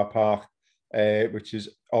car park, which is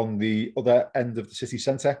on the other end of the city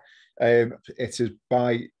centre. It is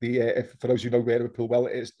by the, for those who know Liverpool well,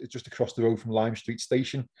 it's just across the road from Lime Street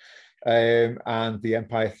Station and the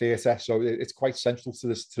Empire Theatre. So it's quite central to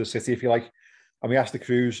the city, if you like. And we asked the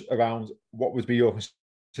crews around what would be your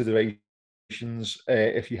considerations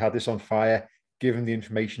if you had this on fire, given the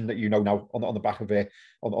information that you know now on the back of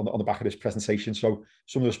on the back of this presentation. So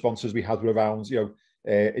some of the responses we had were around, you know,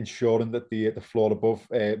 ensuring that the floor above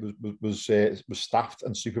was staffed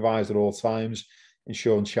and supervised at all times,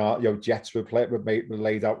 ensuring jets were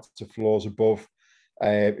laid out to floors above,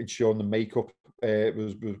 ensuring the makeup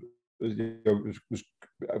was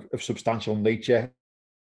of substantial nature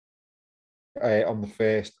on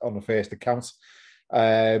the first account.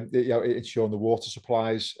 Ensuring the water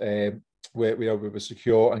supplies were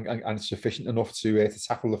secure and sufficient enough to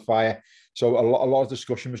tackle the fire. So a lot of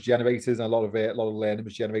discussion was generated, and a lot of learning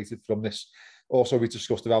was generated from this. Also, we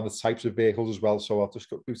discussed around the types of vehicles as well. So I'll just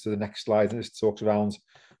go to the next slide, and this talks around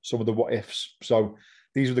some of the what ifs. So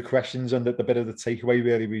these are the questions and the bit of the takeaway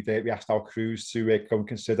really we asked our crews to go and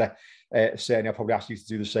consider. Certainly, I'll probably ask you to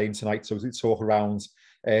do the same tonight. So we talk around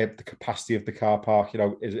the capacity of the car park. You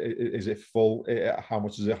know, is it full? How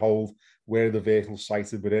much does it hold? Where are the vehicles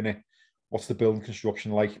sited within it? What's the building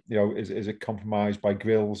construction like? You know, is it compromised by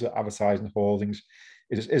grills, advertising hoardings?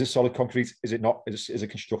 Is it solid concrete? Is it not? Is it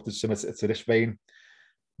constructed similar to this vein?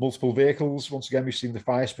 Multiple vehicles. Once again, we've seen the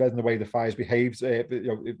fire spread and the way the fires behaved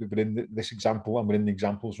within this example and within the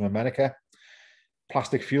examples from America.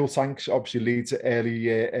 Plastic fuel tanks obviously lead to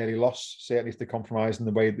early loss, certainly if they're compromised in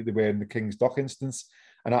the way that they were in the King's Dock instance,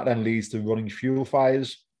 and that then leads to running fuel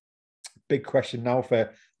fires. Big question now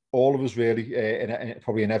for all of us really,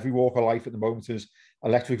 probably in every walk of life at the moment, is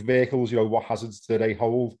electric vehicles. You know, what hazards do they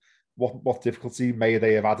hold? What difficulty may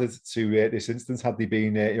they have added to this instance had they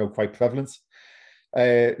been quite prevalent?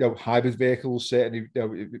 Hybrid vehicles, certainly.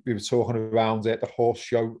 We were talking around the horse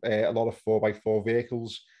show, a lot of 4x4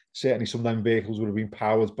 vehicles. Certainly, some of them vehicles would have been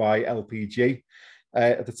powered by LPG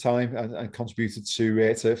at the time and contributed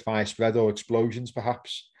to fire spread or explosions,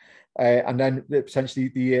 perhaps. And then potentially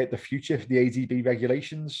the future for the ADB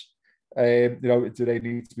regulations. Do they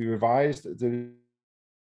need to be revised?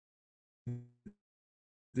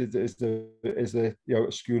 Is there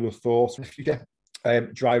a school of thought in the future?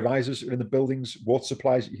 Dry risers in the buildings, water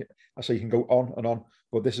supplies. I say you can go on and on,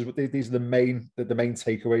 but these are the main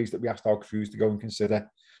takeaways that we asked our crews to go and consider.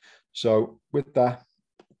 So with that,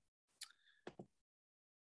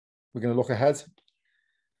 we're going to look ahead.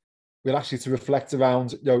 We'll ask you to reflect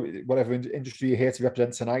around, whatever industry you're here to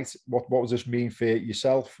represent tonight. What does this mean for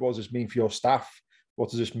yourself? What does this mean for your staff? What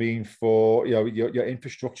does this mean for your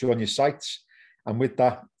infrastructure on your sites? And with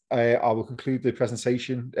that, I will conclude the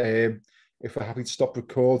presentation. If we're happy to stop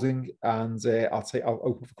recording, and I'll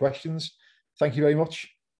open for questions. Thank you very much.